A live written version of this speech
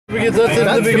That's in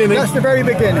the beginning. That's the very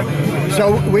beginning.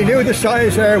 So we knew the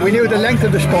size there, we knew the length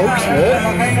of the spokes,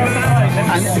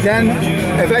 and then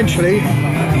eventually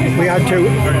we had to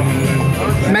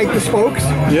make the spokes.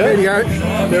 Here they are,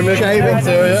 they're shaving.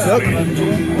 Look,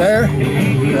 there.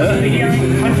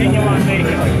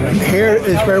 Here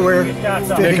is where we're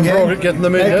fitting in, getting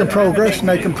them in, making progress, and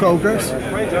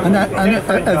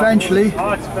eventually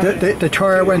the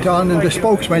tire went on and the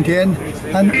spokes went in,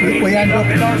 and we ended up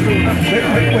with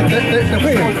the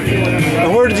wheel.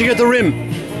 And where did you get the rim?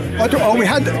 Oh, we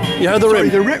had you had the rim.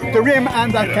 The rim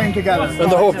and that came together.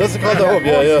 And the hub. That's called the hub.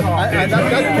 Yeah. And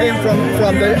that came from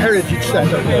the Heritage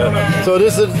Centre. Yeah. So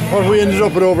this is what we ended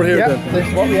up with over here. Then. This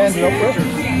is what we ended up with.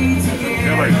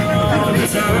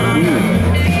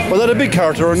 Was that a big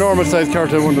cart or a normal sized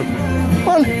cart, I wonder?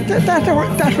 Well,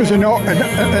 that was a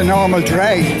normal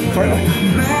dray.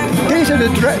 These are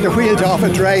the wheels off a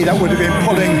dray that would have been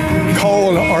pulling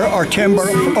coal or timber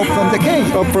up from the quay.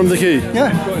 Up from the quay?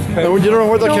 Yeah. And you don't know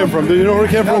where that came from? Do you know where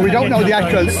it came from? No, we don't know the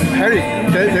actual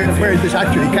where this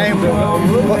actually came from.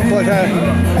 But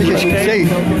as you can see,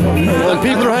 and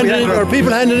people are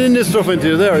handing in this stuff into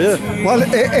you there, yeah. Well,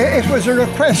 it was a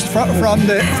request from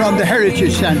the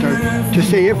Heritage Centre to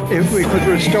see if we could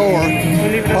restore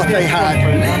what they had.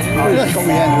 That's what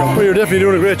we ended up with. Well, you're definitely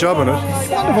doing a great job on it.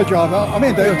 Wonderful job. I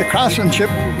mean, the craftsmanship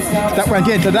that went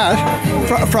into that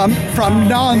from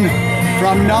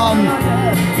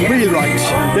non-wheelwrights.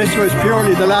 This was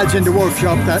purely the lads in the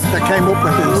workshop that came up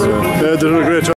with this. Yeah, they're doing a great job.